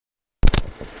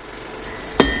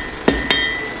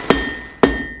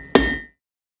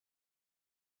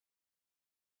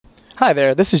Hi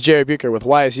there, this is Jerry Bucher with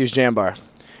YSU's Jambar.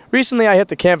 Recently I hit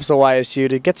the campus of YSU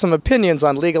to get some opinions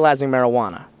on legalizing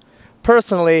marijuana.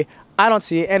 Personally, I don't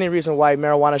see any reason why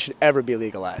marijuana should ever be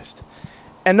legalized.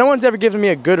 And no one's ever given me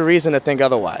a good reason to think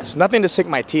otherwise, nothing to sink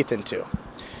my teeth into.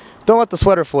 Don't let the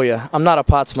sweater fool you, I'm not a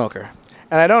pot smoker.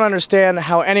 And I don't understand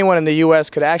how anyone in the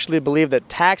U.S. could actually believe that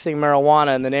taxing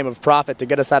marijuana in the name of profit to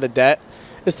get us out of debt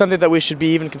is something that we should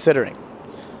be even considering.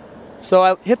 So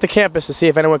I hit the campus to see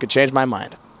if anyone could change my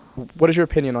mind. What is your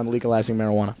opinion on legalizing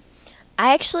marijuana?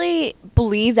 I actually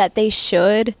believe that they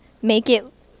should make it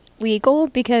legal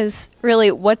because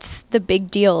really, what's the big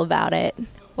deal about it?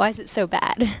 Why is it so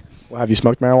bad? Well, have you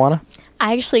smoked marijuana?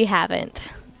 I actually haven't.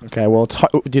 Okay, well,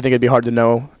 do you think it'd be hard to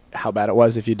know how bad it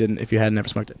was if you had never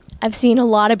smoked it? I've seen a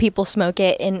lot of people smoke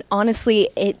it, and honestly,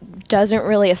 it doesn't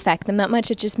really affect them that much.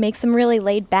 It just makes them really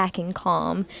laid back and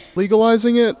calm.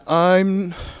 Legalizing it,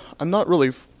 I'm not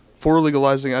really for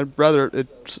legalizing. I'd rather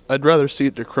see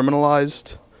it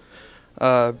decriminalized.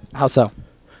 How so?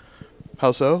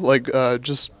 How so? Like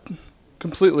just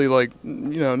completely, like,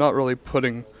 not really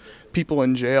putting people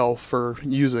in jail for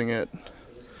using it.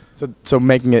 So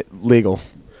making it legal.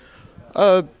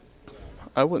 I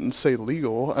wouldn't say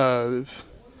legal.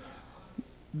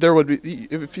 There would be,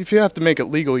 if you have to make it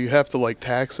legal, you have to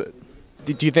tax it.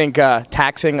 Do you think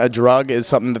taxing a drug is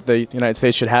something that the United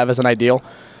States should have as an ideal?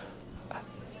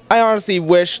 I honestly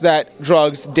wish that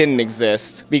drugs didn't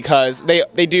exist because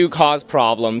they do cause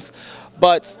problems.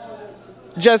 But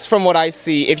just from what I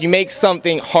see, if you make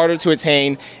something harder to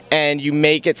attain and you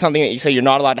make it something that you say you're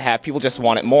not allowed to have, people just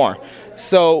want it more.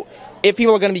 So if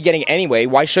people are going to be getting it anyway,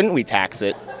 why shouldn't we tax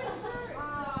it?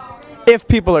 If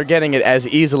people are getting it as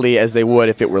easily as they would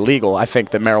if it were legal, I think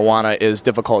that marijuana is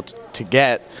difficult to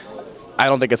get. I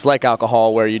don't think it's like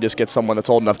alcohol where you just get someone that's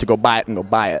old enough to go buy it and go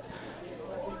buy it.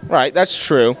 Right, that's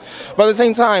true. But at the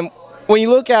same time, when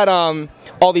you look at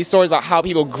all these stories about how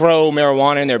people grow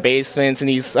marijuana in their basements and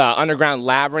these underground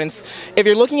labyrinths, if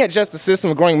you're looking at just the system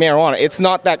of growing marijuana, it's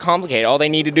not that complicated. All they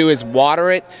need to do is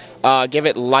water it, give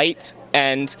it light,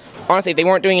 and honestly, if they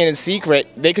weren't doing it in secret,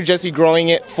 they could just be growing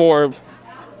it for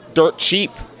dirt cheap,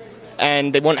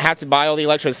 and they wouldn't have to buy all the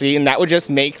electricity, and that would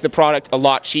just make the product a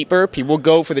lot cheaper. People would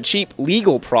go for the cheap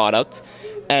legal product,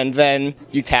 and then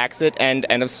you tax it, and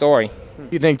end of story. Do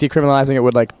you think decriminalizing it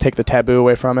would take the taboo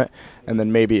away from it, and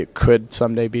then maybe it could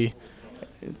someday be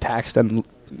taxed and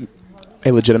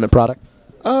a legitimate product?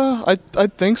 I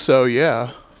think so, yeah.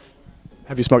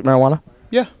 Have you smoked marijuana?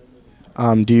 Yeah.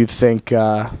 Do you think,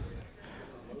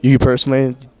 you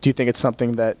personally, do you think it's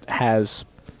something that has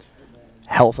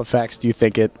health effects? Do you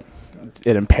think it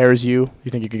impairs you? Do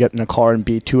you think you could get in a car and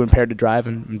be too impaired to drive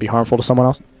and be harmful to someone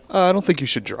else? I don't think you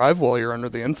should drive while you're under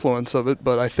the influence of it,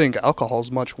 but I think alcohol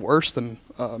is much worse than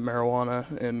marijuana,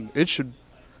 and it should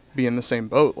be in the same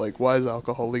boat. Why is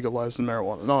alcohol legalized and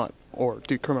marijuana not, or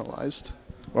decriminalized?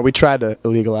 Well, we tried to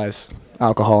legalize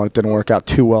alcohol, and it didn't work out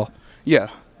too well. Yeah,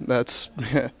 that's...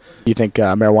 Yeah. Do you think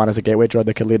marijuana is a gateway drug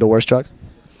that could lead to worse drugs?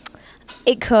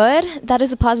 It could. That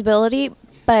is a possibility.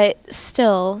 But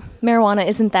still, marijuana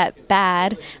isn't that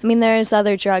bad. I mean, there's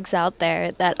other drugs out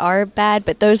there that are bad,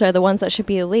 but those are the ones that should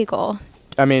be illegal.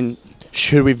 I mean,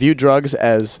 should we view drugs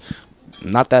as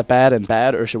not that bad and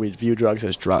bad, or should we view drugs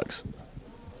as drugs?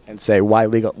 And say,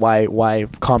 why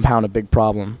compound a big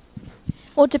problem?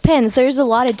 Well, it depends. There's a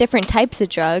lot of different types of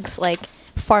drugs, like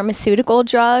pharmaceutical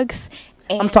drugs.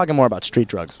 I'm talking more about street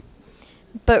drugs.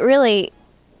 But really,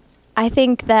 I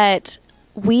think that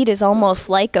weed is almost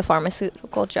like a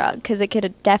pharmaceutical drug because it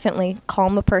could definitely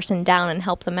calm a person down and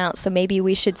help them out. So maybe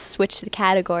we should switch the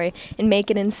category and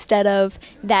make it, instead of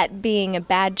that being a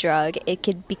bad drug, it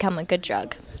could become a good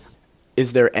drug.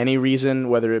 Is there any reason,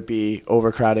 whether it be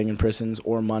overcrowding in prisons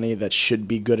or money, that should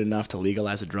be good enough to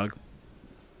legalize a drug?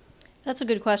 That's a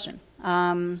good question.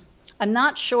 I'm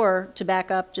not sure, to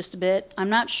back up just a bit, I'm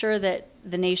not sure that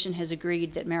the nation has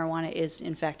agreed that marijuana is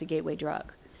in fact a gateway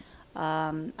drug.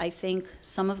 I think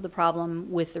some of the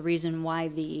problem with the reason why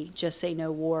the Just Say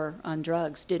No war on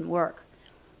drugs didn't work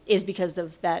is because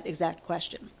of that exact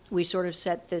question. We sort of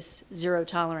set this zero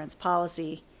tolerance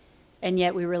policy, and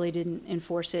yet we really didn't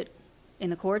enforce it in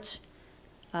the courts,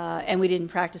 and we didn't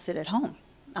practice it at home.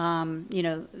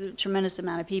 A tremendous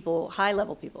amount of people,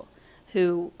 high-level people,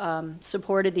 who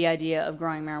supported the idea of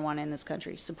growing marijuana in this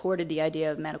country, supported the idea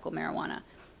of medical marijuana.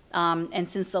 And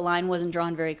since the line wasn't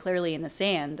drawn very clearly in the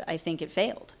sand, I think it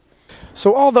failed.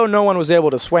 So although no one was able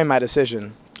to sway my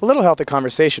decision, a little healthy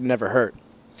conversation never hurt.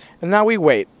 And now we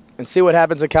wait and see what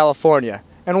happens in California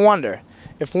and wonder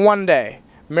if one day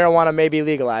marijuana may be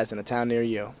legalized in a town near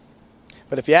you.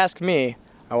 But if you ask me,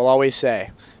 I will always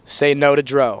say no to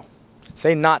dro.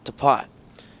 Say not to pot.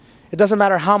 It doesn't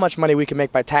matter how much money we can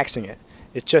make by taxing it.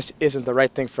 It just isn't the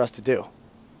right thing for us to do.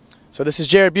 So this is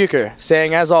Jared Bucher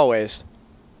saying, as always,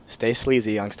 stay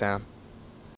sleazy, Youngstown.